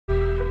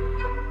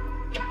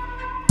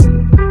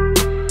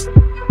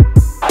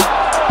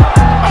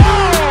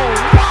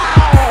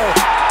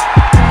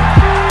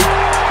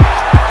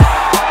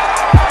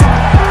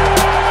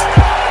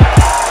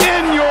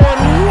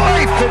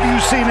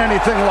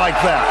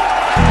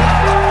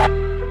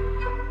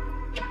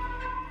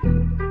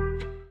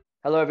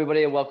Hello,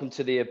 everybody, and welcome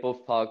to the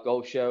Above Par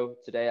Golf Show.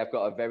 Today, I've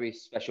got a very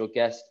special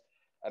guest,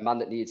 a man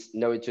that needs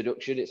no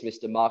introduction. It's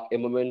Mr. Mark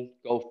Immelman,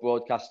 golf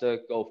broadcaster,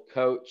 golf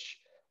coach,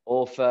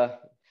 author.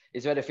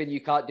 Is there anything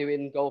you can't do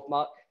in golf,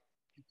 Mark?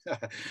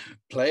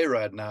 Play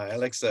right now,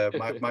 Alex.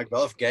 My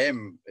golf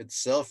game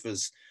itself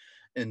is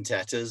in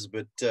tatters,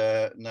 but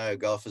no,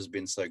 golf has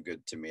been so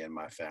good to me and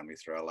my family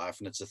through our life,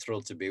 and it's a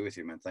thrill to be with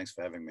you, man. Thanks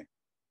for having me.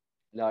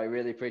 No, I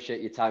really appreciate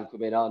your time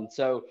coming on.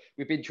 So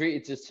we've been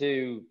treated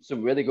to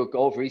some really good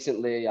golf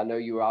recently. I know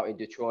you were out in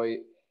Detroit.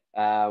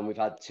 We've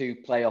had 2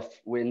 playoff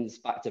wins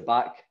back to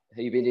back.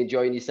 Have you been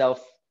enjoying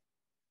yourself?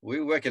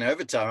 We were working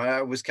overtime.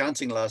 I was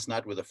counting last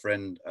night with a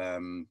friend,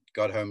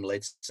 got home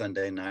late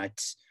Sunday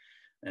night,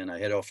 and I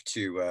head off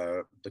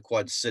to the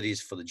Quad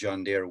Cities for the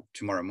John Deere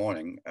tomorrow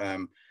morning.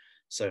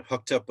 So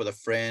hooked up with a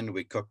friend,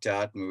 we cooked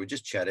out and we were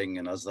just chatting,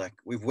 and I was like,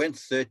 we've went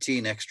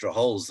 13 extra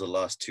holes the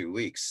last 2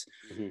 weeks,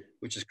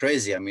 which is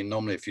crazy. I mean,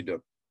 normally if you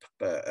do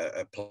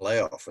a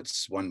playoff,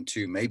 it's 1,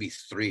 2, maybe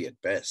 3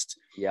 at best.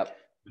 Yep.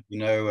 You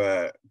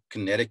know,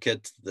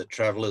 Connecticut, the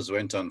Travelers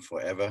went on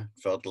forever,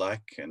 felt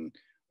like, and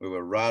we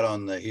were right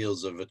on the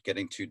heels of it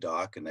getting too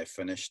dark, and they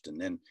finished. And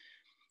then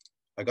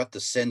I got the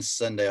sense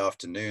Sunday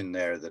afternoon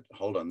there that,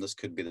 hold on, this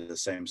could be the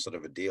same sort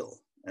of a deal.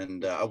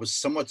 And I was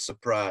somewhat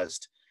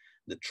surprised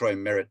that Troy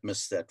Merritt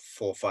missed that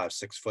 4, 5,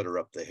 6 footer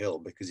up the hill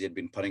because he had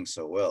been putting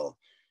so well.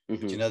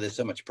 But you know, there's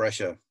so much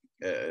pressure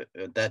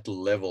at that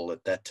level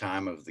at that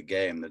time of the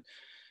game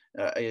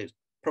that it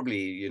probably,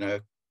 you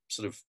know,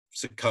 sort of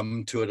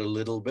succumbed to it a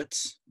little bit.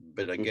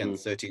 But again,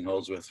 13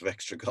 holes worth of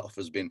extra golf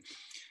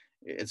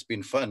it's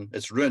been fun.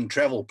 It's ruined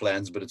travel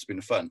plans, but it's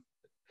been fun.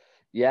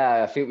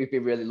 Yeah, I think we've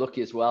been really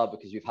lucky as well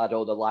because we've had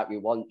all the light we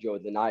want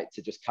during the night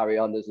to just carry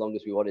on as long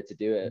as we wanted to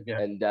do it.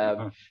 Yeah. And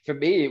for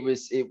me,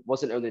 it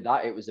wasn't only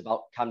that, it was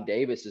about Cam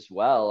Davis as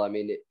well. I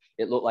mean,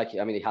 it looked like,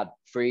 I mean, he had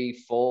 3,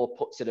 4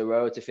 putts in a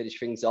row to finish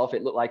things off.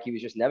 It looked like he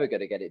was just never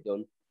going to get it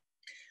done.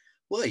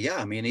 Well, yeah,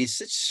 I mean, he's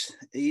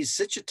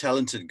such a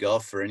talented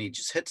golfer, and he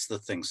just hits the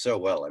thing so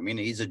well. I mean,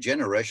 he's a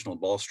generational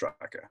ball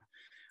striker.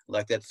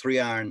 Like that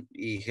 3-iron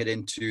he hit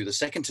into the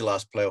second to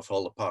last playoff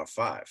hole, the par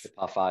 5. The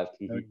par 5.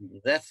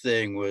 That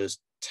thing was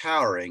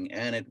towering,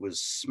 and it was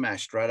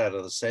smashed right out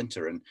of the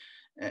center.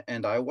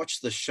 And I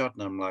watched the shot,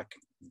 and I'm like,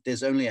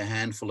 there's only a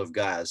handful of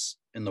guys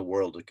in the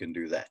world who can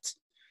do that.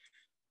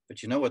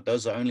 But you know what?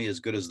 Those are only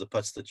as good as the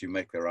putts that you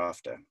make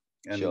thereafter.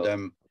 And sure.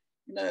 You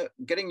know,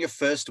 getting your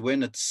first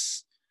win,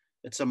 it's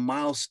a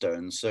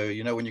milestone. So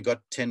you know, when you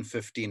got 10,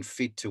 15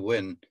 feet to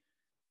win,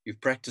 you've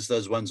practiced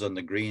those ones on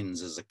the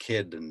greens as a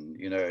kid and,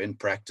 you know, in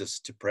practice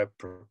to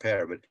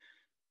prepare. But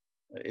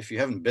if you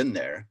haven't been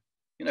there,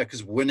 you know,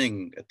 because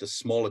winning at the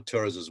smaller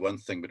tours is one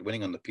thing, but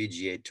winning on the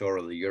PGA Tour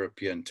or the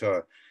European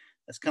Tour,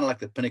 that's kind of like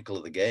the pinnacle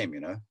of the game,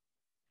 you know.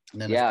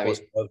 And then, yeah, of course,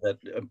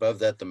 above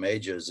that, the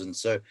majors. And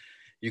so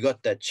you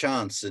got that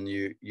chance, and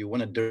you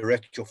want to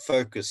direct your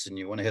focus and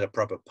you want to hit a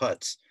proper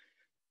putt,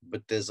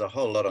 but there's a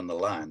whole lot on the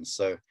line.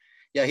 So,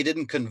 yeah, he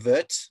didn't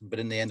convert, but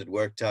in the end it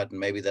worked out, and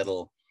maybe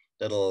that'll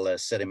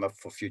set him up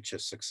for future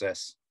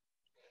success.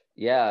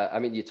 Yeah, I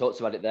mean, you talked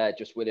about it there.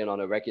 Just winning on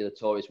a regular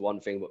tour is one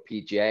thing, but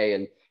PGA,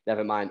 and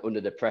never mind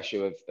under the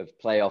pressure of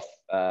playoff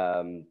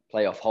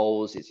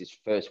holes. It's his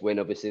first win,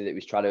 obviously, that he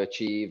was trying to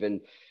achieve.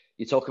 And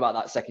you talk about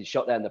that second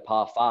shot there in the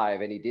par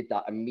 5, and he did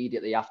that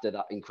immediately after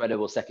that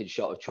incredible second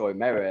shot of Troy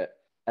Merritt.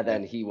 And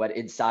then he went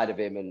inside of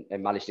him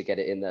and managed to get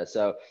it in there.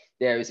 So,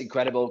 yeah, it was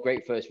incredible.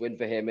 Great first win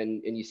for him.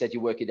 And you said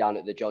you're working down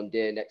at the John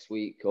Deere next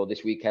week or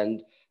this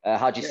weekend.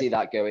 How do you see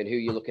that going? Who are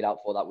you looking out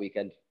for that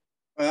weekend?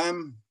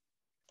 You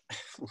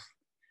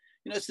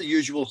know, it's the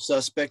usual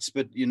suspects,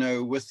 but, you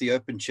know, with the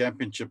Open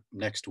Championship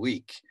next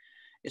week,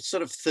 it's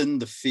sort of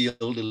thinned the field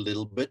a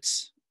little bit.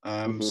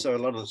 So a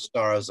lot of the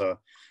stars are,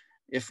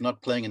 if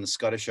not playing in the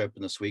Scottish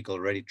Open this week,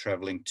 already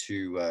traveling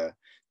to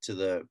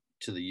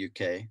the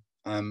UK.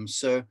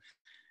 So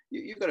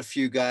you've got a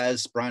few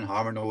guys. Brian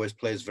Harman always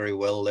plays very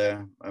well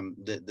there.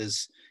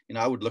 There's, you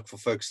know, I would look for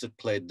folks that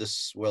played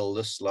this well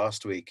this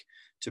last week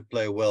to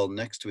play well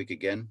next week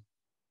again.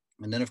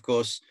 And then, of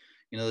course,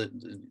 you know,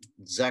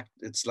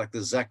 it's like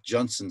the Zach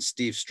Johnson,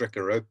 Steve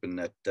Stricker Open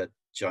at that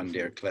John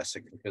Deere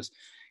Classic, because,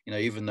 you know,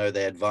 even though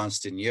they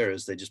advanced in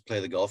years, they just play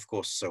the golf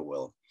course so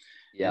well.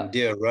 Yeah. And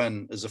Deere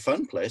Run is a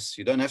fun place.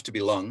 You don't have to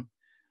be long.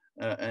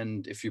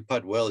 And if you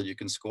putt well, you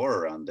can score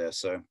around there.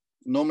 So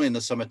normally in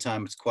the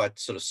summertime, it's quite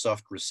sort of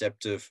soft,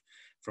 receptive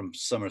from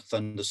summer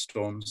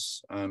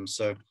thunderstorms.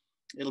 So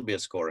it'll be a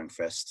scoring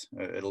fest.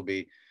 It'll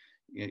be,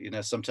 you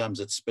know, sometimes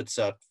it spits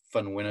out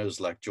fun winners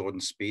like Jordan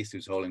Spieth,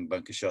 who's holding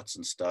bunker shots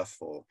and stuff,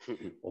 or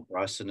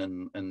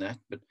Bryson and that.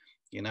 But,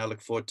 you know, I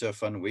look forward to a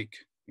fun week.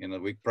 You know,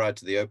 the week prior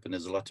to the Open,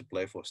 there's a lot to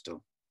play for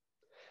still.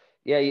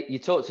 Yeah, you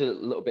talked a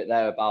little bit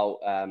there about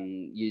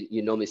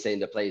you normally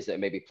saying the players that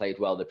maybe played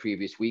well the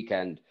previous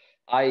weekend.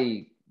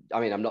 I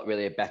mean, I'm not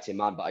really a betting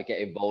man, but I get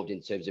involved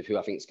in terms of who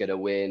I think is going to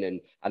win. And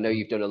I know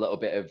you've done a little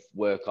bit of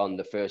work on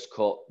the first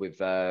cut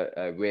with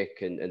Rick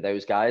and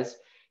those guys.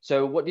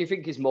 So what do you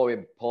think is more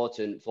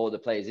important for the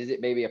players? Is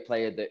it maybe a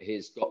player that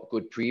has got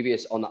good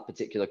previous on that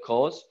particular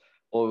course?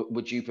 Or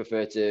would you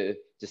prefer to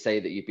say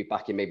that you'd be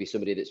backing maybe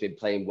somebody that's been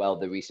playing well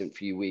the recent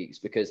few weeks?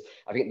 Because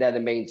I think they're the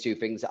main two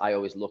things that I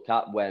always look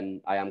at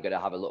when I am going to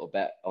have a little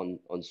bet on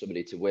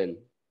somebody to win.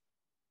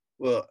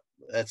 Well,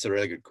 that's a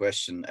really good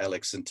question,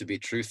 Alex. And to be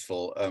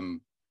truthful,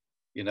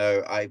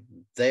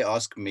 they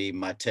ask me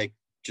my take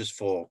just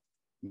for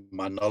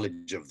my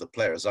knowledge of the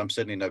players. I'm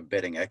certainly no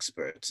betting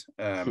expert.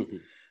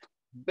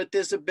 But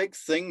there's a big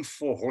thing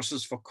for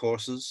horses for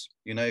courses.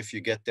 If you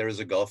get there as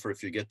a golfer,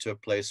 if you get to a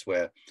place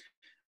where,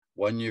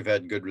 one, you've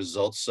had good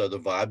results, so the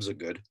vibes are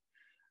good,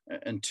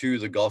 and two,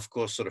 the golf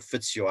course sort of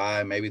fits your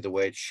eye, maybe the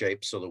way it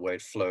shapes or the way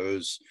it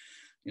flows.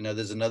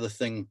 There's another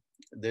thing.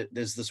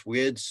 There's this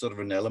weird sort of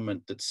an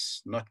element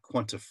that's not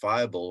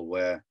quantifiable,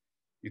 where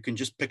you can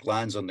just pick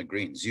lines on the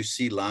greens. You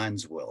see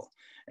lines well,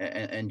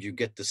 and you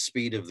get the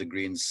speed of the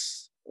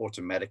greens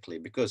automatically,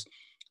 because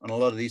on a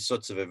lot of these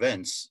sorts of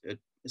events, it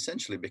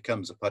essentially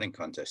becomes a putting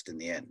contest in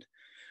the end.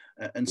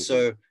 And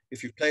so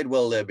if you've played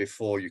well there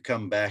before, you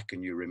come back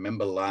and you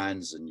remember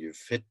lines and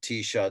you've hit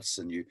tee shots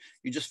and you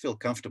just feel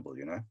comfortable,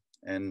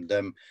 And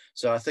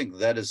so I think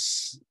that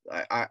is,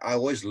 I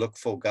always look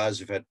for guys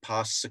who've had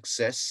past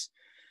success,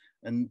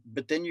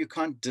 but then you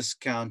can't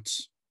discount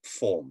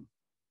form.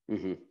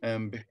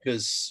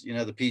 Because,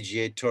 the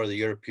PGA Tour, the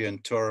European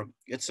Tour,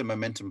 it's a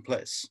momentum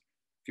place.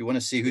 If you want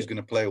to see who's going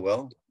to play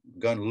well,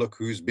 go and look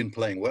who's been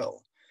playing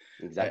well.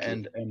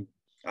 Exactly. And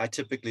I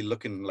typically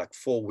look in like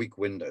 4-week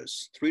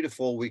windows, 3 to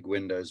 4 week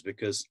windows,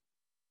 because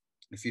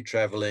if you're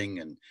traveling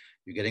and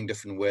you're getting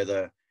different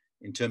weather,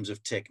 in terms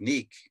of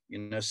technique,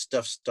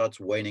 stuff starts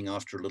waning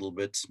after a little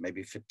bit,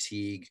 maybe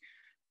fatigue,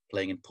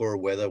 playing in poor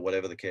weather,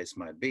 whatever the case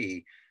might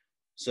be.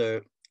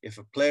 So if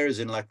a player is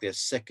in like their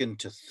 2nd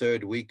to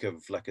 3rd week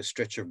of like a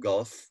stretch of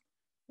golf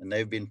and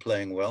they've been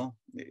playing well,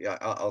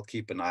 I'll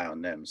keep an eye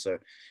on them. So,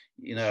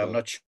 Sure. I'm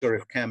not sure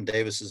if Cam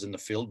Davis is in the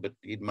field, but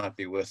he might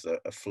be worth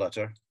a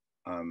flutter.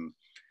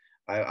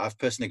 I've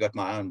personally got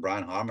my eye on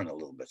Brian Harmon a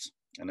little bit.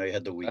 I know he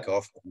had the week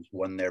off, he's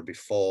won there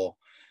before.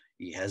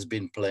 He has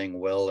been playing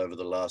well over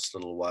the last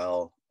little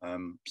while.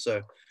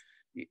 So,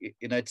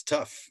 it's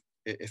tough.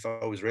 If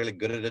I was really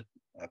good at it,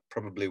 I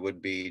probably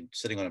would be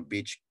sitting on a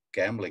beach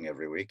gambling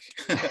every week.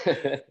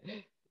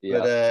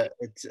 Yeah.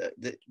 But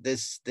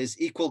there's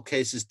equal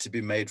cases to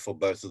be made for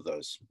both of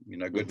those.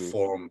 Good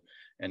form,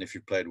 and if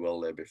you played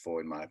well there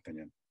before, in my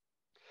opinion.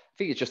 I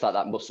think it's just like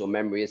that muscle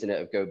memory, isn't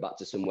it, of going back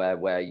to somewhere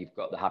where you've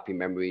got the happy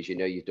memories,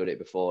 you've done it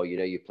before,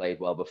 you played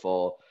well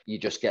before, you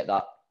just get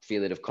that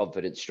feeling of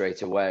confidence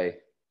straight away.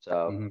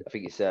 So I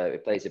think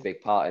it plays a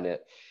big part in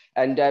it.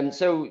 And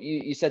so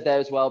you said there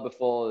as well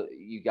before,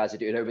 you guys are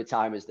doing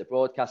overtime as the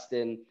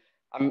broadcasting.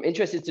 I'm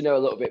interested to know a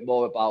little bit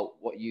more about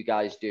what you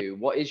guys do.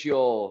 What is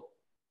your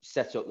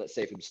setup, let's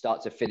say, from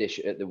start to finish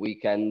at the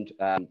weekend,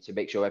 to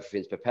make sure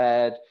everything's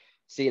prepared,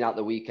 seeing out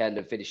the weekend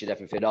and finishing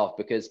everything off?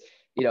 Because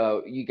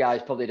you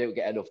guys probably don't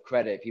get enough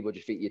credit. People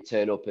just think you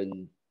turn up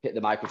and pick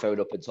the microphone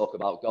up and talk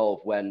about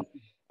golf, when,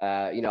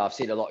 I've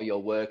seen a lot of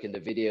your work and the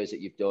videos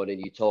that you've done, and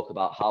you talk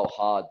about how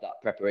hard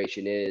that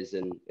preparation is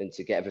and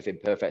to get everything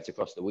perfect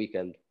across the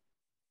weekend.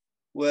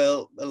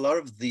 Well, a lot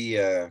of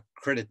the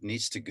credit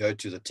needs to go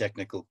to the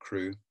technical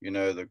crew,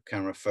 the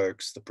camera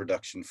folks, the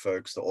production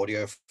folks, the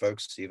audio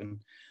folks even.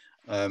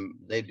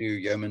 They do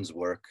yeoman's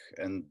work,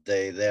 and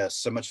they are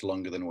so much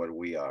longer than what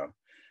we are.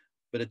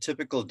 But a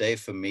typical day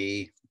for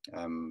me,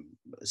 a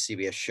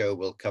CBS show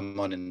will come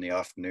on in the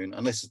afternoon,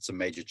 unless it's a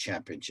major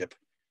championship.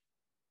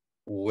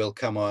 Will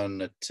come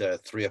on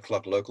at 3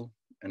 o'clock local,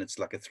 and it's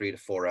like a 3 to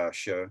 4 hour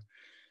show.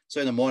 So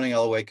in the morning,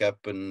 I'll wake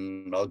up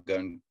and I'll go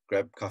and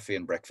grab coffee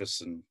and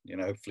breakfast, and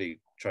hopefully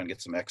try and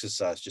get some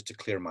exercise just to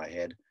clear my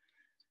head.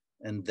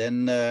 And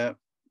then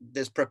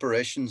there's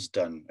preparations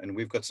done, and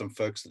we've got some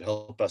folks that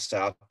help us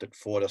out, that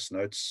forward us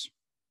notes.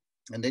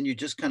 And then you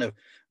just kind of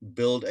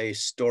build a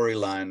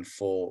storyline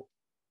for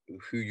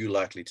who you're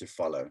likely to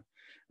follow.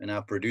 And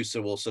our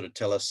producer will sort of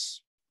tell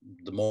us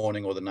the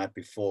morning or the night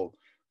before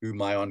who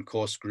my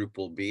on-course group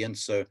will be. And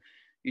so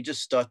you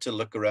just start to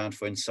look around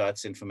for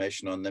insights,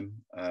 information on them,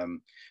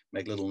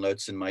 make little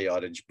notes in my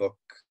yardage book,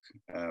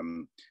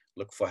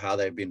 look for how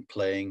they've been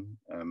playing.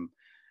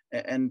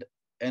 And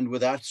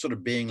without sort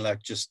of being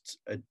like just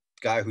a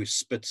guy who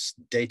spits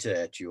data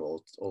at you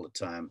all the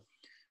time,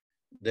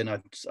 then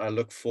I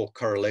look for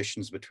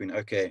correlations between,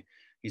 okay,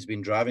 he's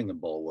been driving the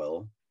ball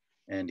well,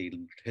 and he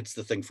hits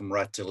the thing from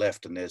right to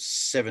left, and there's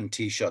 7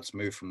 tee shots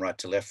moved from right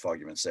to left, for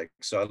argument's sake.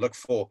 So I look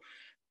for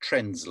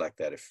trends like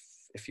that,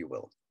 if you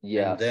will.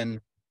 Yeah. And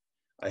then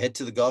I head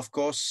to the golf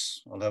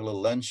course, I'll have a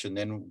little lunch, and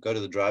then go to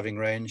the driving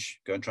range,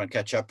 go and try and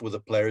catch up with the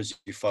players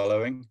you're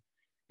following,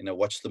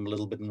 watch them a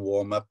little bit and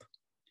warm up,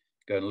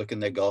 go and look in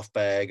their golf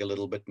bag a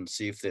little bit and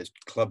see if there's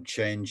club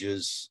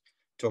changes,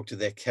 talk to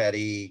their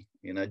caddy,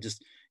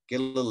 just get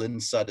a little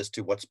insight as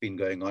to what's been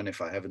going on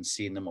if I haven't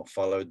seen them or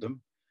followed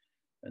them.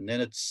 And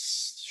then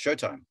it's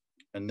showtime.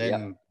 And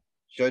then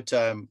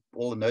showtime,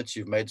 all the notes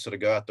you've made sort of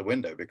go out the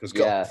window because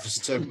Yeah. golf is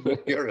so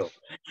mercurial.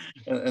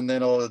 And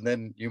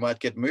then you might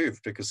get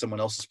moved because someone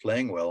else is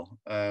playing well.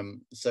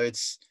 So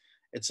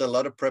it's a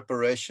lot of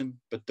preparation,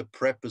 but the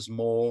prep is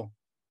more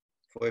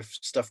for if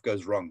stuff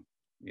goes wrong.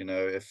 You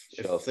know, if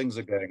things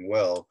are going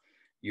well,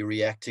 you're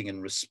reacting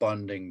and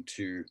responding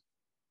to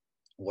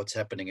what's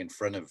happening in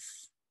front of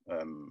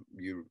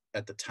you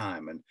at the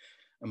time. And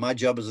my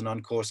job as an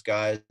on-course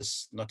guy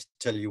is not to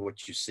tell you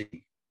what you see.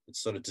 It's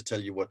sort of to tell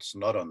you what's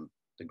not on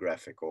the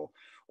graphic or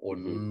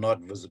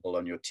not visible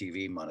on your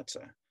TV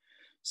monitor.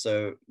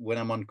 So when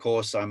I'm on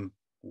course, I'm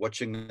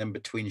watching them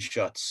between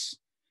shots.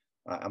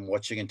 I'm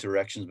watching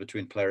interactions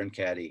between player and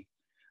caddy.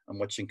 I'm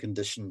watching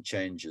condition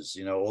changes,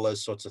 you know, all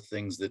those sorts of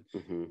things that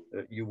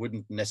you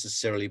wouldn't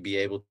necessarily be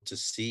able to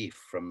see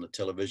from the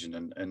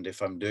television. And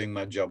if I'm doing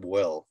my job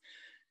well,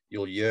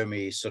 you'll hear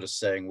me sort of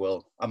saying,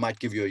 well, I might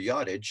give you a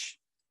yardage,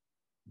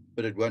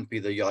 but it won't be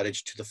the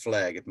yardage to the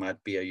flag. It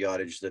might be a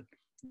yardage that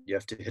you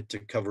have to hit to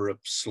cover up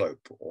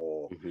slope,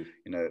 or,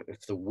 you know,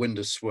 if the wind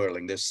is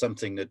swirling, there's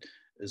something that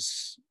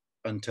is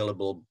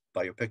untellable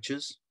by your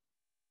pictures.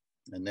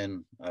 And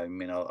then, I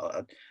mean,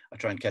 I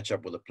try and catch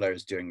up with the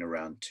players during the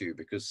round too,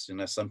 because, you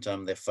know,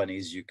 sometimes they're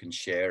funnies you can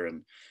share,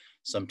 and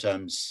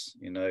sometimes,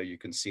 you know, you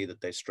can see that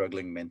they're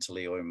struggling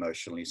mentally or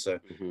emotionally. So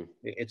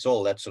it's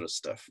all that sort of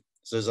stuff.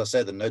 So as I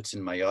say, the notes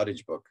in my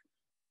yardage book,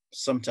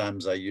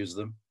 sometimes I use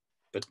them,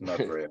 but not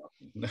very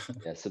often.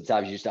 Yeah,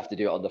 sometimes you just have to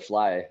do it on the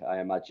fly, I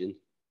imagine.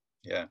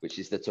 Yeah. Which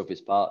is the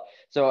toughest part.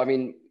 So, I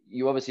mean,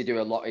 you obviously do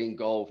a lot in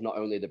golf, not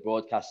only the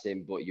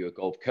broadcasting, but you're a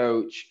golf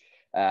coach.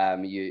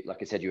 You, like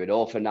I said, you're an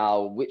author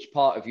now. Which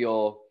part of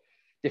your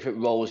different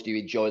roles do you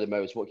enjoy the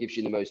most? What gives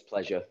you the most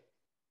pleasure?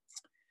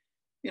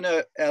 You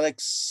know,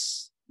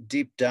 Alex,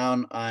 deep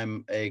down,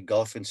 I'm a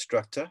golf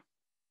instructor.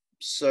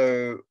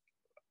 So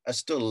I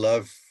still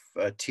love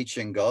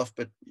teaching golf,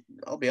 but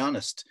I'll be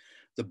honest,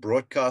 the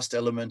broadcast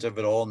element of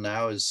it all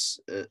now is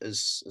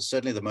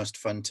certainly the most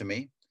fun to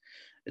me.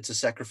 It's a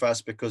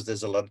sacrifice because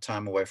there's a lot of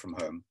time away from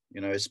home,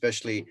 you know,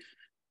 especially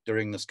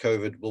during this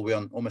COVID. We'll be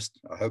on almost,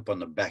 I hope, on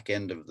the back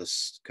end of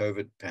this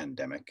COVID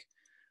pandemic.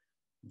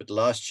 But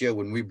last year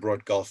when we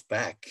brought golf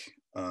back,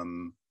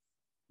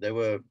 we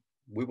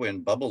were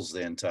in bubbles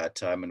the entire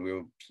time, and we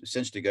were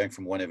essentially going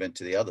from one event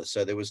to the other.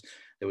 So there was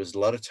a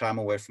lot of time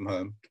away from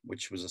home,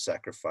 which was a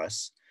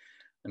sacrifice,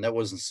 and that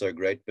wasn't so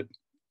great. But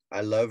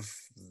I love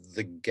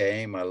the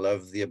game. I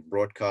love the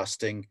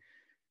broadcasting.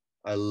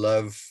 I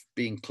love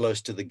being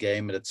close to the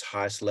game at its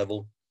highest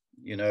level.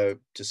 You know,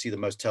 to see the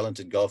most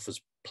talented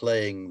golfers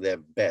playing their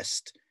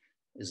best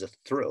is a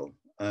thrill.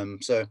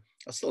 So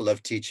I still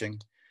love teaching.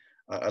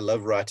 I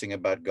love writing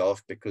about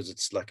golf because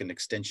it's like an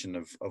extension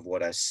of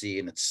what I see,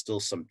 and it's still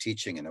some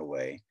teaching in a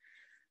way.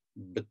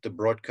 But the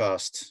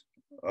broadcast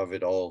of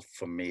it all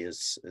for me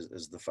is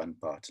the fun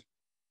part.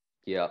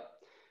 Yeah.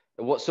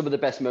 What's some of the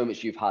best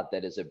moments you've had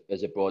then as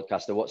a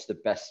broadcaster? What's the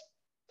best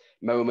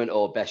moment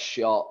or best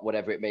shot,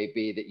 whatever it may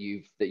be, that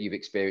you've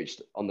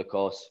experienced on the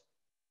course?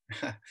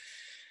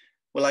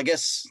 Well, I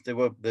guess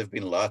there've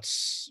been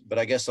lots, but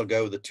I guess I'll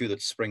go with the two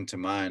that spring to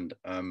mind.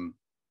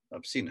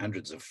 I've seen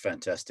hundreds of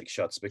fantastic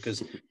shots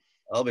because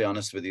I'll be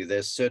honest with you,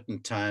 there's certain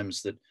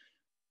times that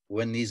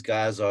when these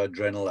guys are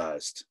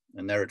adrenalized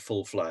and they're at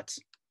full flight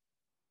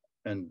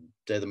and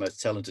they're the most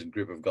talented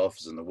group of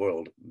golfers in the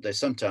world, they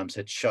sometimes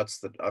hit shots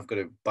that I've got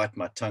to bite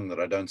my tongue that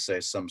I don't say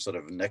some sort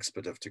of an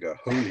expletive to go,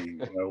 holy, you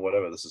know,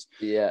 whatever, this is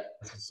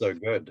so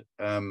good.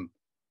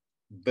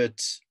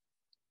 But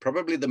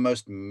probably the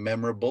most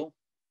memorable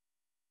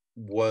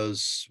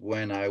was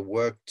when I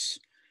worked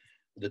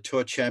the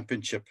Tour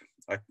Championship.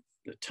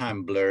 The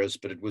time blurs,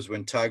 but it was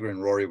when Tiger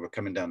and Rory were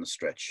coming down the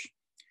stretch,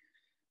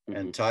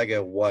 and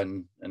Tiger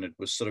won, and it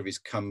was sort of his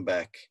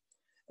comeback.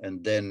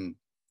 And then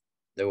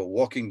they were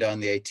walking down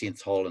the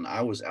 18th hole, and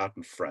I was out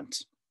in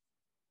front.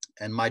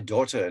 And my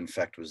daughter, in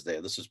fact, was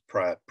there. This was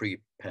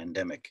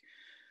pre-pandemic,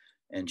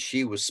 and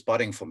she was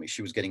spotting for me.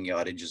 She was getting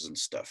yardages and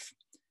stuff.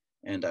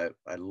 And I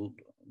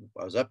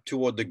was up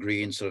toward the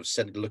green, sort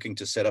of looking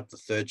to set up the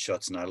third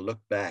shots, and I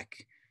looked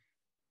back,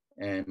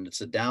 and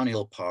it's a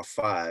downhill par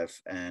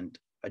 5, and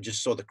I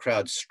just saw the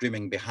crowd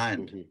streaming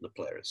behind the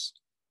players.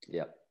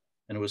 Yeah.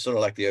 And it was sort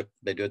of like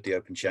they do at the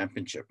Open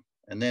Championship.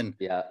 And then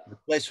the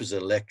place was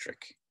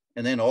electric.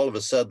 And then all of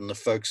a sudden, the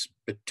folks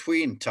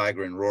between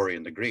Tiger and Rory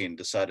and the green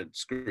decided,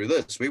 screw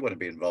this, we want to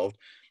be involved.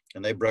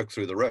 And they broke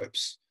through the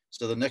ropes.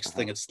 So the next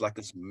thing, it's like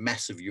this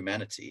massive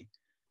humanity.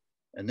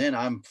 And then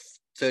I'm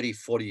 30,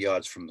 40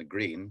 yards from the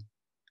green.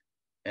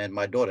 And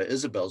my daughter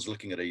Isabel's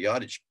looking at a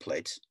yardage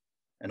plate.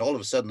 And all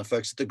of a sudden, the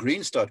folks at the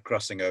green start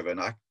crossing over.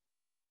 And I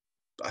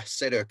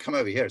said to her, come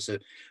over here. So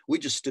we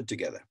just stood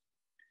together.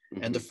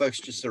 And the folks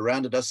just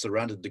surrounded us,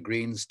 surrounded the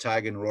greens.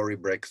 Tiger and Rory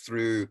break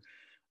through.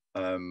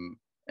 And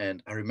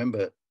I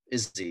remember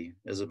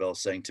Isabel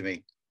saying to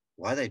me,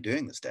 why are they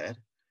doing this, Dad?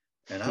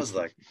 And I was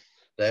like,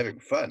 they're having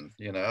fun.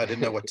 You know, I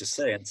didn't know what to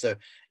say. And so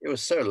it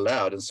was so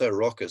loud and so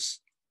raucous.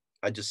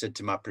 I just said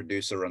to my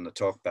producer on the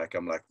talkback,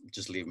 I'm like,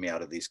 just leave me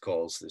out of these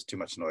calls. There's too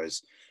much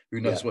noise. Who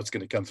knows what's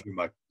going to come through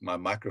my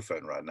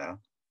microphone right now?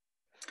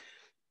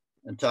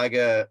 And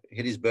Tiger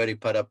hit his birdie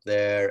putt up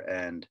there,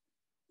 and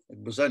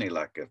it was only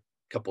like a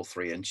couple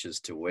 3 inches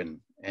to win.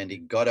 And he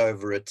got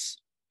over it,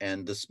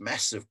 and this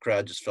massive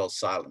crowd just fell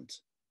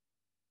silent.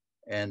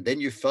 And then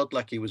you felt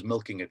like he was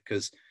milking it,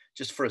 because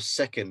just for a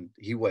second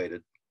he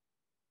waited,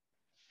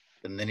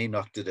 and then he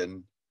knocked it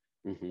in.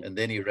 Mm-hmm. And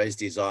then he raised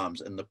his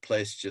arms, and the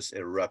place just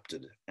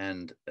erupted.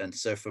 And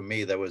so for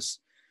me, that was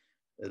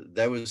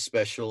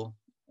special.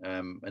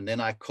 And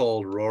then I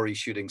called Rory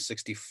shooting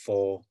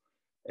 64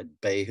 at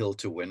Bay Hill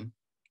to win,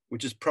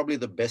 which is probably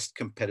the best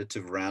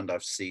competitive round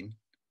I've seen.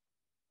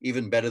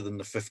 Even better than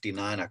the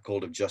 59 I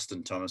called of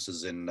Justin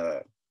Thomas's in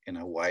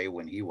Hawaii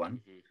when he won.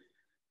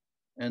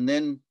 Mm-hmm. And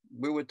then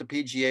we were at the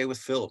PGA with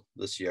Phil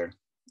this year,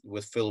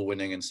 with Phil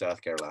winning in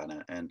South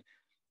Carolina. And,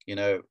 you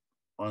know,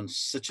 on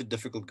such a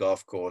difficult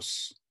golf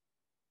course,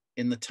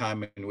 in the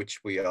time in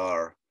which we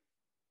are,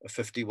 a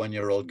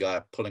 51-year-old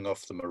guy pulling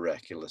off the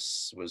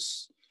miraculous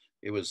was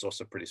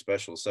also pretty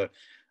special. So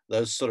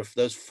those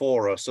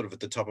four are sort of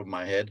at the top of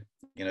my head.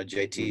 You know,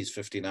 JT's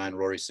 59,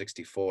 Rory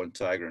 64, and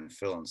Tiger and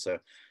Phil. And so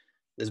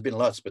there's been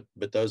lots,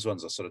 but those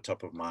ones are sort of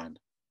top of mind.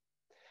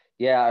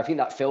 Yeah, I think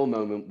that Phil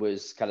moment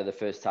was kind of the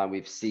first time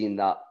we've seen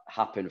that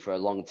happen for a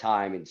long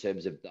time, in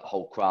terms of the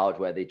whole crowd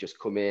where they just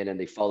come in and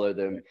they follow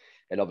them. Right.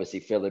 And obviously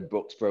Phil and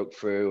Brooks broke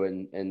through,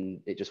 and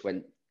it just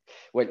went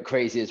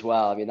crazy as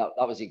well. I mean, that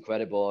was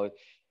incredible.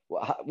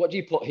 What do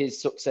you put his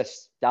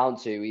success down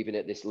to, even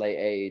at this late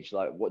age?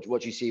 Like, what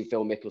do you see in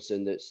Phil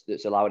Mickelson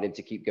that's allowing him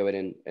to keep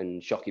going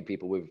and shocking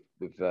people with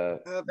winning a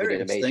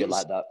major things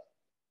like that?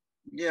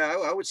 Yeah,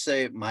 I would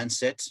say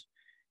mindset.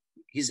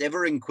 He's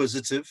ever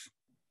inquisitive,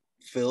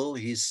 Phil.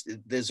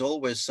 There's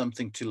always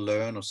something to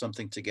learn or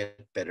something to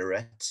get better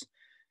at.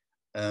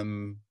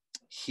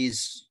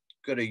 He's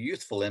got a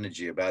youthful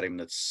energy about him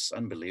that's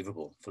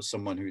unbelievable for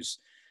someone who's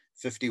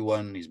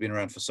 51. He's been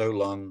around for so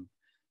long,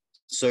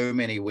 so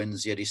many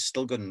wins, yet he's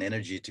still got an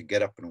energy to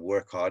get up and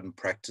work hard and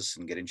practice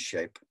and get in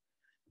shape.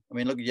 I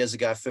mean, look, he has a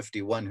guy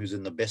 51 who's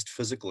in the best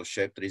physical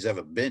shape that he's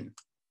ever been.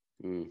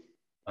 Mm.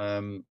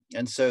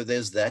 And so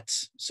there's that.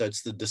 So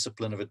it's the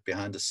discipline of it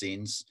behind the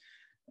scenes.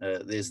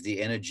 There's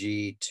the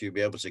energy to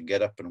be able to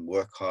get up and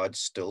work hard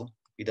still.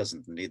 He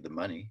doesn't need the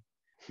money.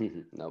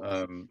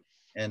 No.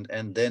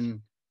 And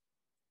then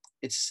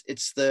it's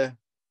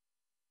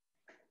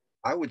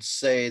I would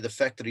say the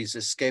fact that he's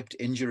escaped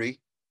injury,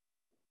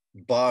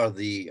 bar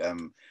the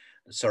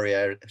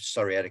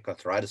psoriatic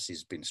arthritis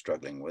he's been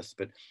struggling with,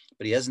 but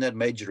he hasn't had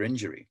major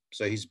injury.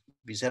 So he's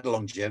had a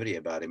longevity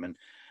about him,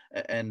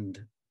 and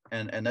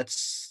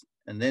that's,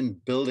 and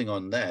then building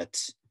on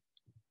that,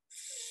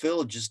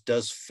 Phil just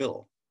does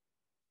Phil.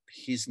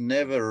 He's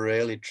never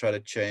really tried to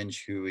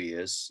change who he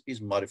is.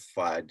 He's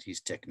modified his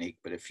technique,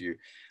 but if you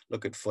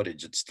look at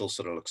footage, it still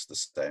sort of looks the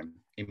same.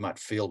 He might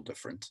feel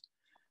different.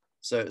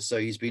 So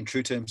he's been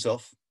true to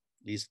himself.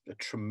 He's a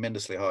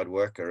tremendously hard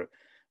worker,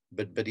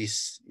 but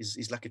he's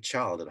like a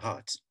child at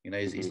heart. You know,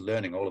 he's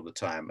learning all of the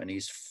time, and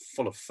he's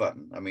full of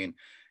fun. I mean,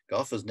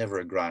 golf is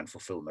never a grind for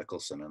Phil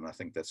Mickelson, and I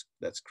think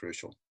that's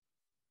crucial.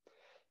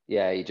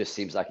 Yeah, he just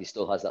seems like he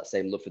still has that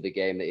same love for the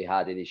game that he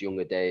had in his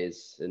younger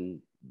days, and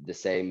the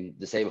same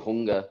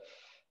hunger.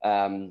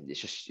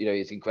 It's just, you know,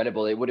 it's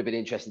incredible. It would have been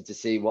interesting to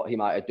see what he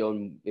might have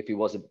done if he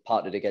wasn't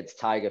partnered against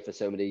Tiger for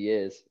so many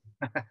years.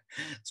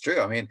 It's true.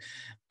 I mean,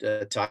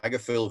 Tiger,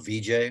 Phil,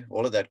 VJ,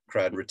 all of that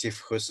crowd,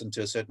 Retief Hussain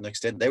to a certain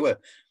extent,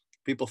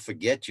 people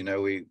forget, you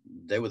know,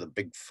 they were the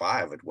big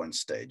five at one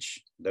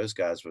stage. Those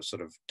guys were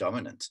sort of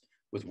dominant,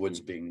 with Woods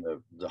being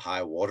the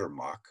high water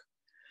mark.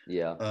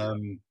 Yeah.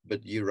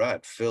 But you're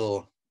right,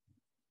 Phil.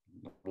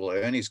 Well,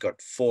 Ernie's got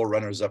 4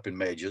 runners up in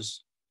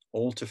majors,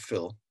 all to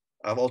Phil.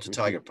 All to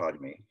Tiger, pardon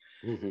me.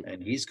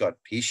 And he's got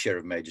his share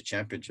of major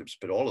championships,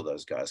 but all of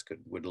those guys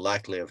would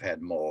likely have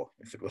had more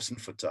if it wasn't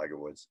for Tiger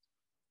Woods.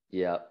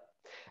 Yeah.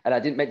 And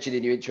I didn't mention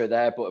in your intro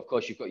there, but of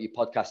course you've got your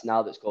podcast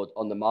now that's called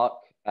On the Mark.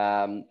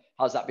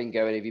 How's that been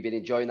going? Have you been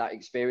enjoying that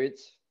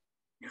experience?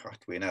 God,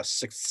 we're in our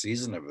 6th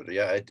season of it.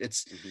 Yeah,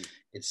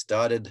 it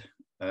started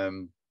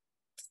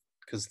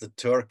because the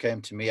tour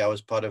came to me. I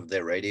was part of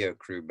their radio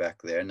crew back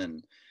then,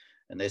 and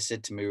they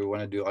said to me, we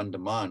want to do On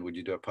Demand. Would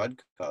you do a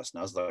podcast? And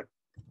I was like,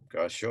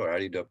 gosh, sure. How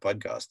do you do a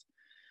podcast?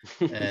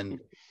 And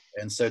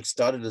so it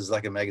started as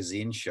like a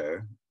magazine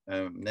show.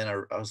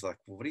 Then I was like,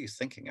 well, what are you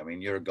thinking? I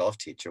mean, you're a golf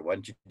teacher. Why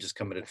don't you just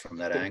come at it from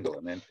that angle?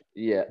 And then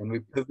when we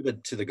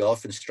pivoted to the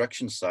golf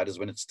instruction side is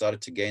when it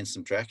started to gain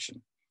some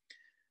traction.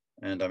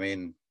 And I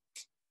mean,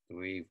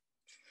 there's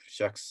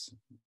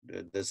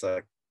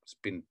like, it's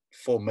been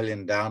 4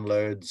 million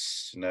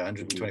downloads, you know,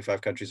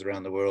 125 countries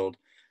around the world.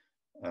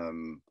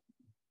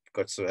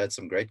 Had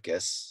some great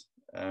guests.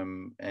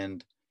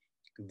 And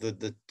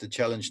the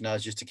challenge now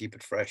is just to keep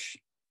it fresh.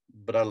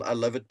 But I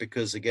love it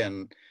because,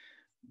 again,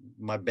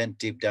 my bent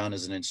deep down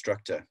as an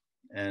instructor,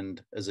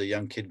 and as a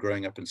young kid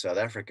growing up in South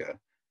Africa,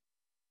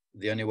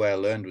 the only way I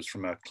learned was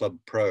from our Club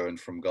Pro and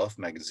from golf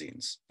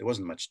magazines. There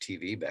wasn't much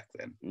TV back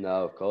then.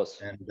 No, of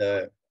course.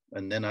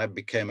 And then I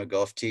became a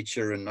golf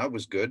teacher, and I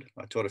was good.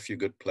 I taught a few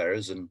good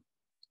players,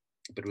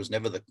 but was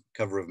never the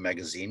cover of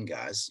magazine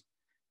guys,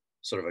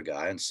 sort of a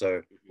guy. And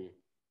so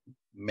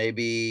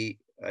maybe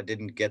I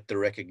didn't get the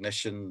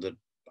recognition that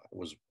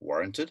was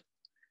warranted.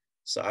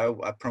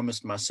 So I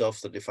promised myself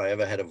that if I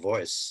ever had a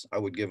voice, I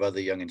would give other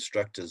young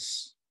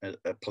instructors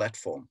a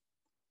platform.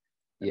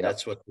 And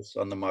that's what this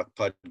On the Mark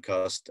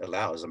podcast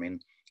allows. I mean,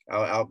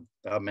 our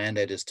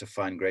mandate is to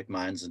find great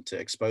minds and to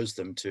expose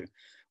them to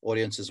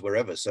audiences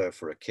wherever. So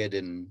for a kid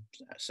in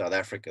South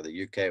Africa,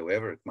 the UK,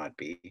 wherever it might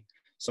be,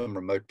 some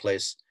remote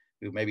place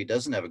who maybe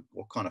doesn't have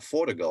or can't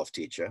afford a golf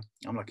teacher,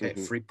 I'm like, hey,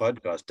 free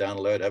podcast,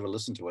 download, have a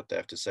listen to what they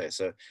have to say.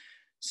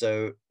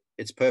 So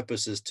its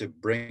purpose is to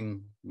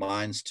bring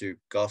minds to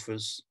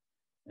golfers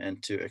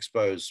and to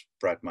expose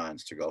bright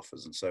minds to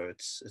golfers. And so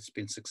it's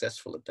been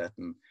successful at that.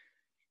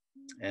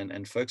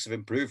 And folks have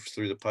improved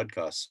through the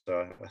podcast.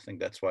 So I think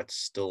that's why it's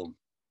still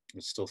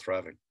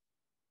thriving.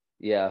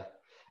 Yeah.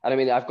 And I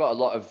mean, I've got a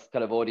lot of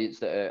kind of audience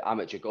that are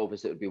amateur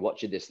golfers that would be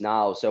watching this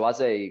now. So as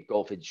a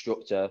golf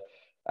instructor,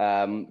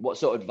 what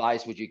sort of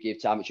advice would you give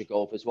to amateur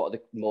golfers? What are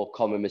the more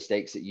common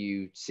mistakes that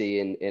you see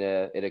in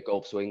a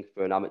golf swing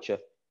for an amateur?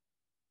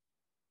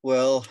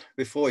 Well,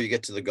 before you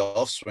get to the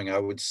golf swing, I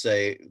would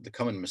say the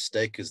common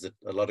mistake is that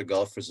a lot of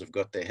golfers have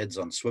got their heads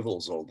on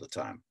swivels all the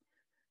time.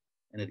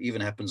 And it even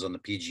happens on the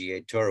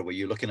PGA Tour where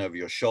you're looking over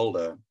your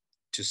shoulder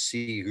to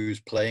see who's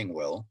playing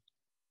well.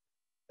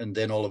 And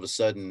then all of a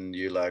sudden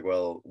you're like,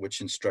 well,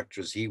 which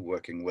instructor is he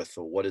working with,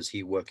 or what is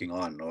he working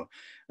on?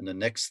 And the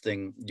next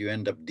thing, you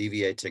end up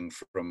deviating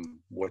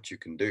from what you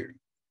can do.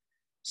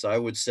 So I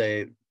would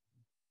say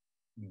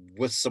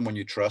with someone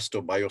you trust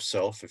or by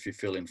yourself, if you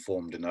feel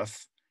informed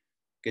enough,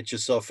 get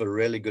yourself a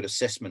really good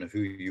assessment of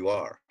who you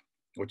are,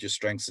 what your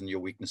strengths and your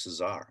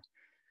weaknesses are.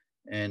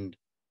 And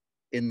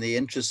in the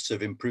interests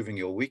of improving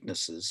your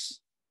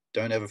weaknesses,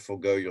 don't ever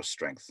forego your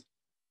strength,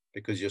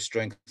 because your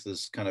strength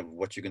is kind of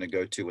what you're going to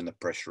go to when the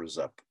pressure is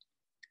up.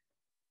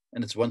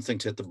 And it's one thing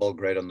to hit the ball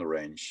great on the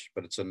range,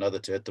 but it's another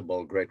to hit the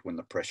ball great when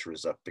the pressure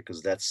is up,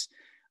 because that's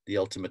the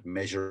ultimate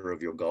measure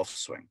of your golf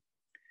swing.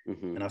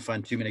 And I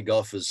find too many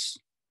golfers,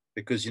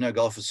 because,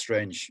 golf is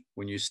strange.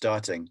 When you're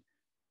starting,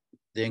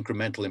 the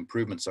incremental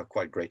improvements are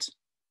quite great.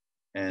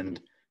 And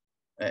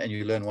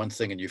you learn one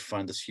thing and you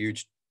find this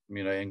huge,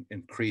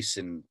 increase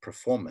in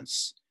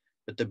performance.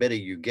 But the better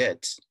you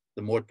get,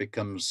 the more it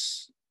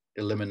becomes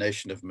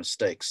elimination of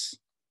mistakes,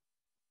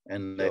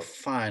 and they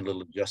find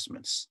little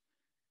adjustments.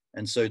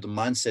 And so the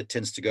mindset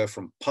tends to go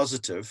from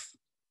positive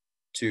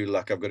to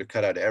like, I've got to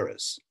cut out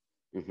errors.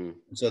 And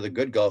so the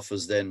good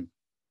golfers, then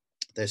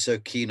they're so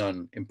keen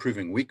on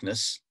improving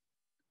weakness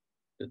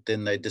that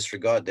then they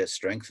disregard their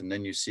strength. And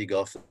then you see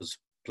golfers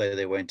play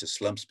their way into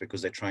slumps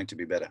because they're trying to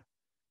be better.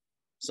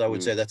 So I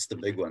would say that's the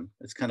big one.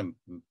 It's kind of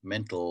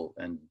mental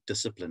and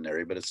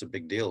disciplinary, but it's a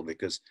big deal,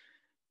 because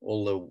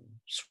all the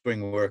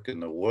swing work in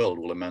the world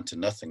will amount to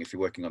nothing if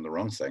you're working on the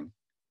wrong thing.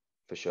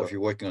 For sure. Or if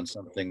you're working on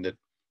something that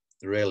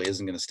really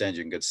isn't going to stand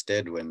you in good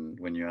stead when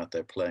you're out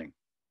there playing.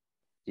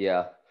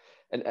 Yeah.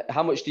 And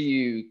how much do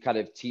you kind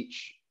of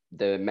teach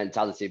the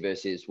mentality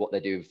versus what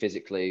they're doing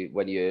physically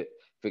when you're,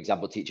 for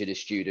example, teaching a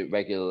student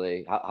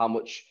regularly? How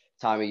much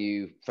time are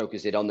you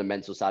focusing on the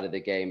mental side of the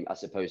game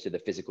as opposed to the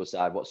physical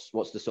side?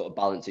 What's the sort of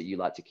balance that you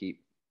like to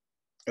keep?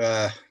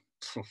 I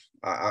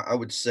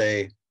would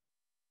say,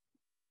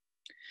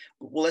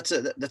 well,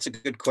 that's a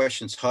good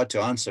question. It's hard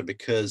to answer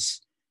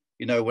because,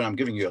 when I'm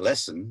giving you a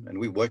lesson and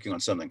we're working on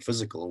something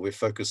physical, we're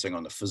focusing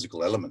on the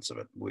physical elements of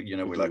it.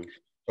 We're like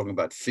talking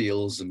about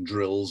feels and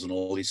drills and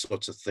all these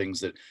sorts of things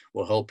that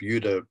will help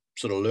you to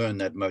sort of learn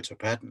that motor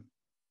pattern.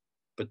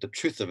 But the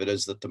truth of it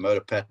is that the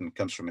motor pattern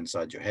comes from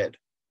inside your head.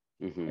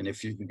 And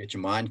if you can get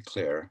your mind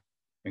clear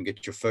and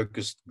get your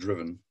focus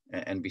driven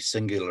and be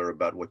singular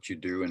about what you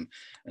do and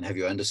have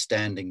your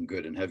understanding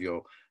good and have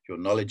your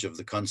knowledge of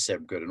the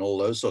concept good and all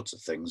those sorts of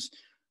things,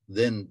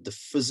 then the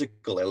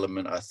physical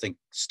element, I think,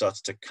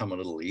 starts to come a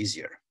little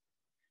easier.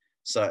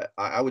 So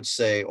I would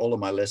say all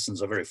of my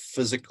lessons are very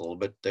physical,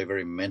 but they're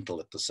very mental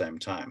at the same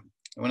time.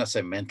 And when I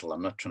say mental,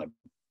 I'm not trying to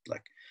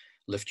like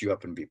lift you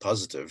up and be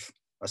positive.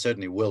 I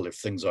certainly will if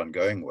things aren't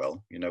going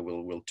well.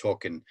 We'll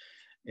talk in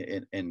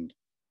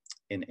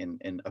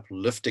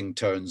uplifting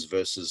tones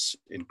versus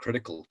in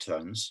critical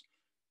tones.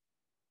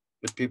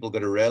 But people got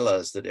to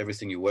realize that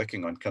everything you're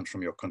working on comes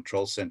from your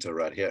control center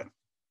right here.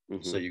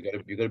 So you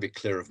got to be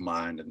clear of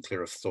mind and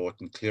clear of thought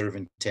and clear of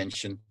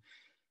intention.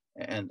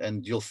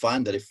 And you'll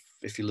find that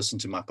if you listen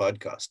to my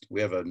podcast,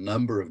 we have a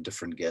number of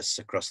different guests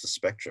across the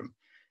spectrum,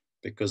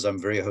 because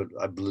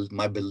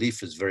my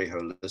belief is very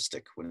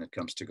holistic when it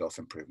comes to golf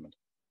improvement.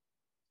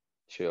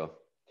 Sure.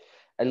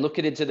 And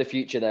looking into the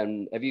future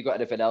then, have you got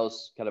anything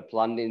else kind of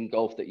planned in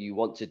golf that you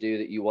want to do,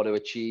 that you want to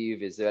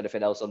achieve? Is there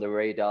anything else on the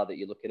radar that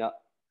you're looking at?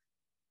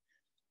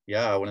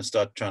 Yeah, I want to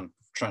start trying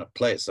to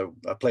play. So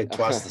I played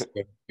twice this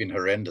year. It's been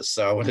horrendous.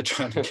 So I want to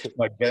try and get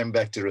my game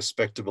back to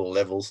respectable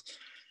levels.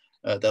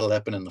 That'll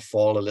happen in the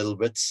fall a little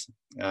bit.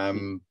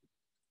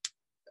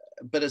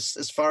 But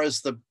as far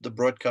as the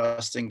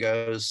broadcasting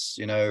goes,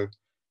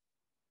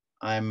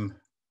 I'm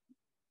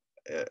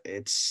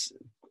it's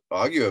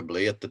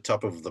arguably at the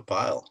top of the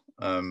pile.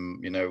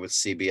 With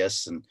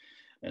CBS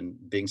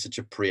and being such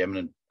a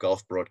preeminent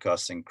golf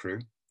broadcasting crew.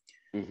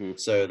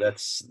 So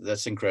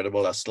that's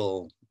incredible. I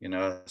still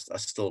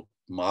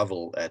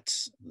marvel at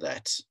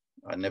that.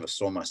 I never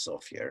saw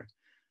myself here.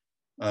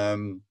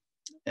 And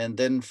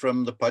then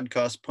from the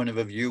podcast point of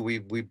view,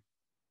 we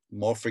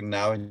morphing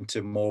now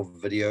into more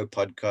video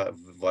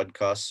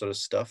vodcast sort of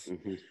stuff.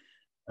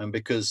 And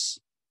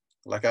because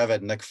like I've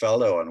had Nick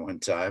Faldo on one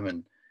time,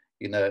 and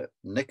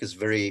Nick is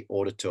very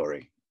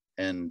auditory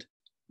and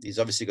he's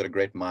obviously got a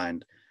great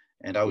mind.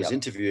 And I was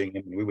interviewing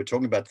him and we were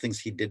talking about things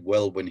he did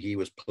well when he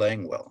was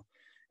playing well.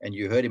 And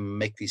you heard him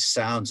make these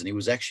sounds, and he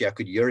was actually, I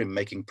could hear him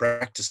making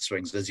practice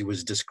swings as he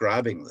was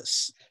describing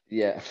this.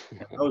 Yeah.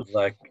 And I was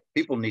like,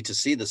 people need to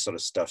see this sort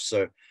of stuff.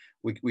 So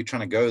we're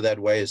trying to go that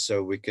way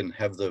so we can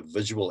have the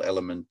visual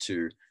element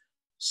to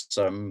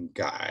some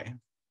guy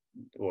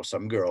or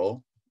some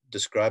girl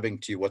describing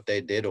to you what they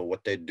did or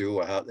what they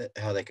do or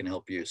how they can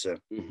help you. So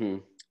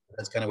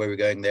that's kind of where we're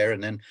going there.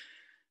 And then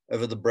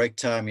over the break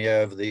time,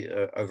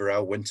 over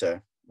our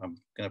winter, I'm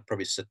going to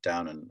probably sit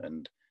down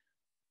and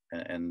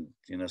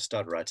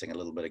start writing a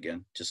little bit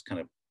again, just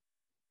kind of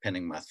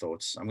penning my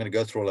thoughts. I'm going to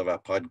go through all of our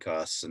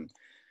podcasts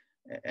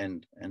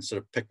and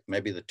sort of pick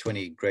maybe the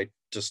 20 great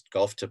just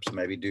golf tips,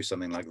 maybe do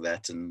something like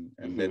that, and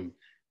then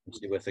we'll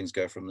see where things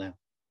go from there.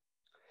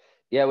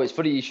 Yeah, well, it's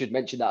funny you should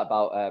mention that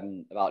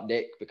about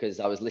Nick, because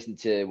I was listening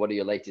to one of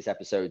your latest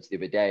episodes the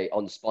other day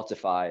on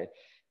Spotify.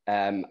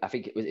 I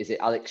think is it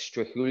Alex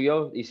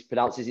Trujillo? He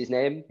pronounces his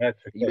name.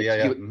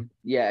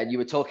 Yeah. And you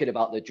were talking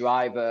about the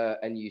driver,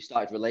 and you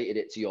started relating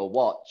it to your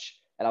watch.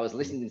 And I was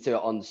listening to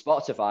it on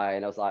Spotify,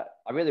 and I was like,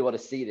 I really want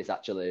to see this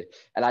actually.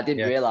 And I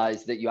didn't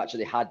realize that you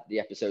actually had the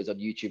episodes on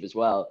YouTube as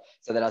well.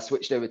 So then I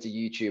switched over to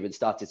YouTube and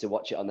started to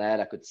watch it on there,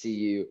 and I could see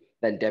you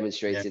then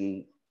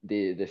demonstrating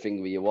the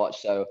thing with your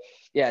watch. So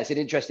yeah, it's an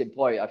interesting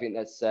point. I think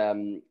that's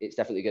it's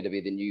definitely going to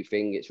be the new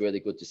thing. It's really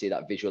good to see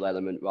that visual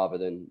element rather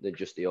than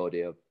just the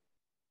audio.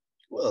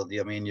 Well,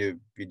 I mean, you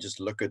just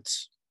look at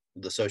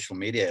the social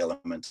media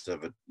elements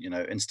of it,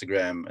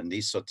 Instagram and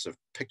these sorts of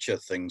picture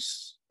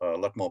things are a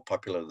lot more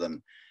popular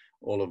than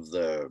all of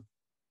the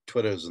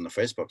Twitters and the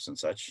Facebooks and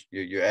such.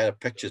 You add a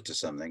picture to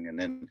something, and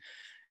then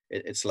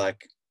it's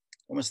like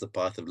almost the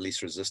path of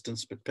least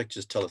resistance, but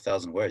pictures tell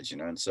 1,000 words,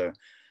 and so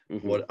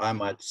what I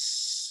might,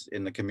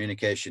 in the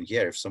communication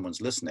here, if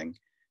someone's listening,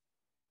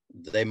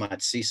 they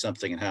might see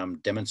something in how I'm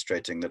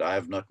demonstrating that I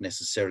have not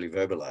necessarily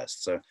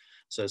verbalized. So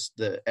it's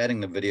adding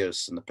the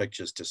videos and the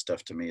pictures to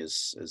stuff to me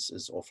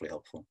is awfully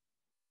helpful.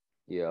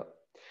 Yeah.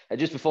 And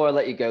just before I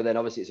let you go, then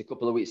obviously it's a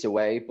couple of weeks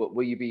away, but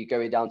will you be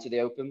going down to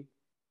the Open?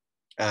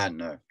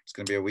 No, it's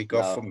going to be a week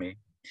off for me.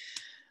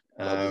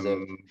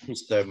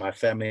 So my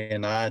family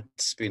and I,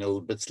 it's been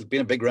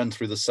a big run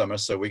through the summer.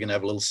 So we're going to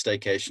have a little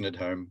staycation at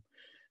home.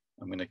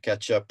 I'm going to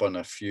catch up on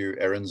a few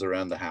errands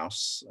around the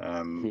house.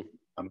 I'm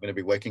going to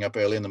be waking up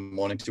early in the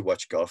morning to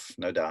watch golf,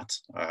 no doubt.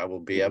 I will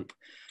be up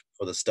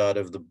for the start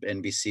of the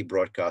NBC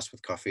broadcast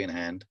with coffee in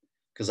hand,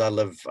 because I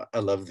love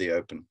the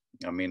Open.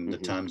 I mean, the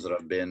times that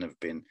I've been have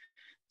been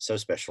so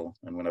special,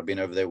 and when I've been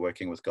over there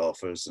working with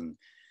golfers, and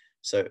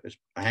so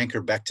I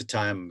hanker back to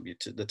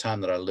the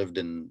time that I lived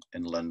in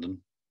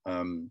London.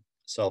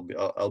 So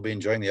I'll be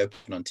enjoying the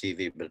Open on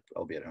TV, but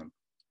I'll be at home.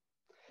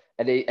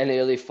 Any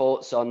early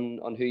thoughts on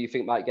who you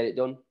think might get it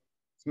done?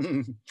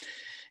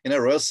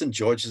 Royal St.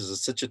 George's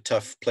is such a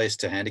tough place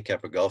to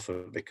handicap a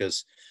golfer,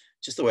 because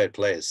just the way it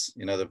plays,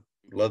 a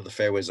lot of the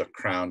fairways are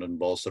crowned and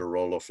balls sort of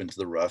roll off into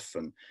the rough,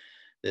 and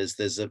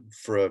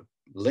for a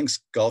links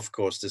golf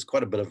course, there's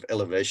quite a bit of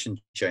elevation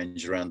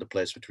change around the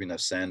place between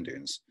those sand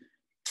dunes.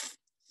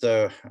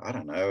 So I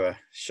don't know,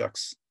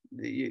 shucks.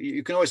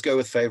 You can always go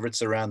with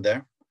favorites around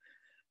there,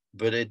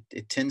 but it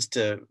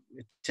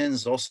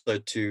tends also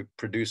to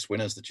produce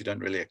winners that you don't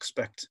really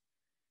expect.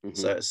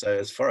 So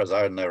as far as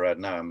I know right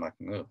now, I'm like,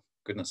 oh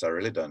goodness, I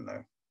really don't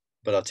know.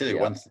 But I'll tell you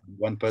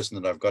one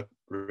person that I've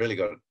really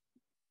got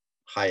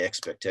high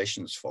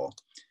expectations for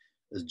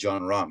is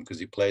John Rahm, because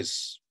he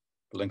plays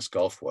links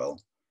golf well.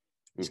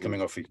 He's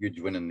coming off a huge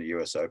win in the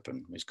US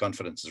Open. His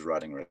confidence is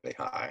riding really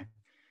high.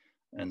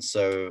 And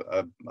so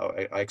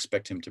I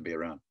expect him to be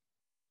around.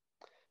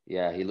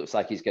 Yeah, he looks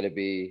like he's going to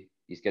be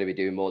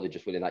doing more than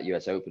just winning that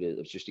US Open. It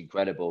was just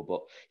incredible,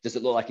 but it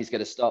doesn't look like he's going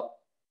to stop.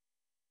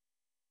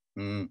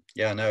 I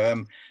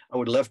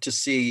would love to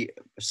see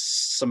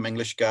some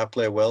English guy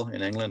play well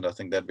in England. I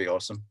think that'd be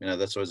awesome.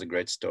 That's always a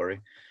great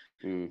story.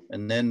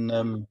 And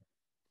then,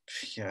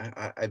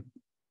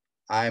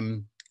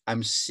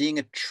 I'm seeing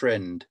a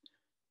trend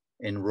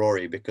in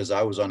Rory, because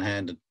I was on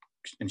hand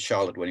in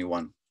Charlotte when he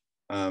won.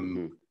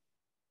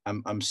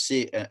 I'm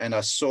seeing, and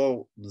I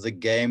saw the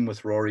game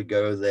with Rory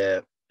go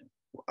there.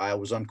 I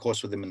was on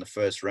course with him in the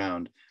first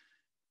round,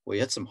 where he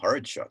had some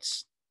horrid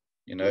shots.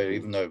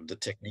 Even though the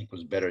technique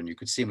was better and you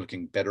could see him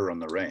looking better on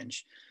the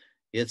range,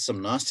 He had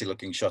some nasty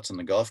looking shots on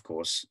the golf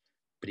course,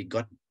 but he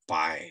got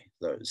by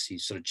those. He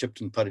sort of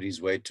chipped and putted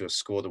his way to a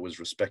score that was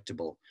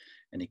respectable,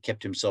 and he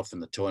kept himself in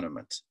the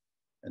tournament.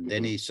 And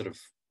then he sort of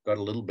got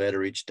a little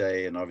better each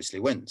day and obviously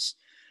wins.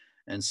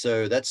 And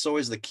so that's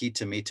always the key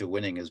to me to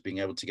winning, is being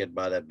able to get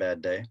by that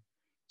bad day.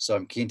 So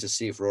I'm keen to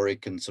see if Rory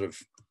can sort of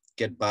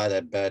get by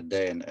that bad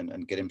day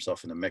and get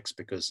himself in the mix,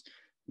 because, I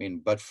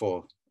mean, but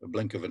for a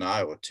blink of an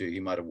eye or two, he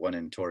might have won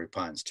in Torrey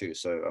Pines too.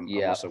 So I'm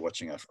also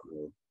watching out for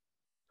Rory.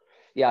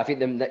 Yeah, I think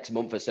the next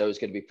month or so is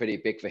going to be pretty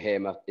big for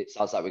him. It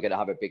sounds like we're going to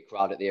have a big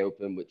crowd at the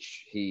Open,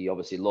 which he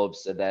obviously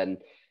loves. And then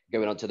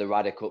going on to the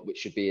Ryder Cup, which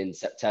should be in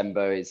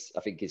September,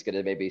 I think he's going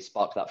to maybe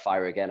spark that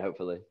fire again,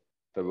 hopefully,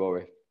 for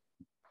Rory.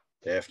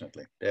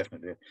 Definitely.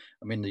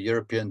 I mean, the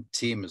European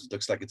team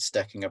looks like it's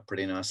stacking up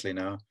pretty nicely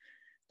now.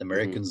 The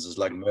Americans is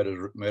like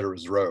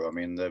murderers row. I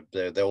mean,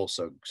 they're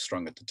also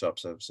strong at the top.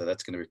 So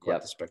that's going to be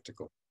quite the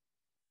spectacle.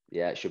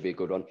 Yeah, it should be a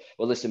good one.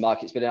 Well, listen,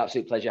 Mark, it's been an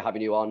absolute pleasure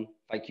having you on.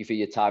 Thank you for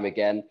your time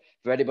again.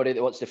 For anybody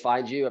that wants to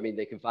find you, I mean,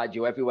 they can find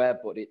you everywhere,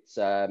 but it's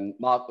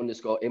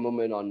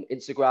Mark_Immelman on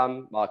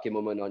Instagram, Mark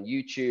Immelman on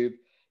YouTube.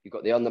 You've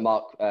got the On the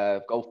Mark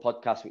Golf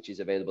Podcast, which is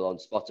available on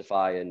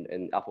Spotify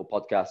and Apple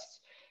Podcasts.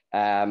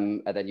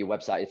 And then your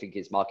website, I think,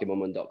 is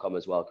markimmelman.com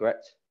as well,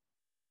 correct?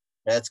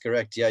 That's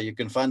correct. Yeah, you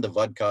can find the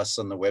vodcasts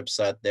on the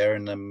website there,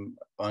 and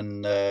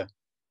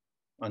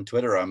on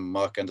Twitter, I'm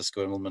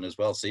Mark_Immelman as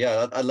well. So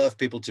yeah, I love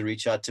people to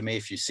reach out to me.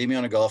 If you see me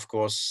on a golf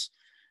course,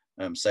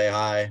 say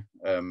hi.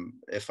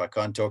 If I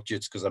can't talk to you,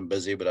 it's because I'm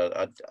busy, but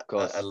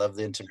I love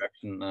the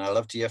interaction, and I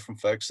love to hear from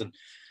folks that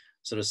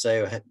sort of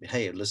say,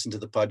 hey, listen to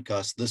the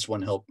podcast. This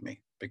one helped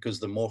me, because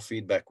the more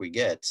feedback we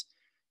get,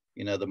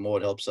 the more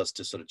it helps us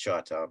to sort of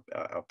chart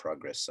our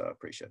progress. So I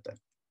appreciate that.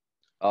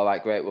 All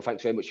right, great. Well,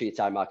 thanks very much for your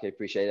time, Mark. I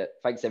appreciate it.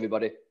 Thanks,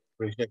 everybody.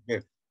 Appreciate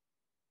you.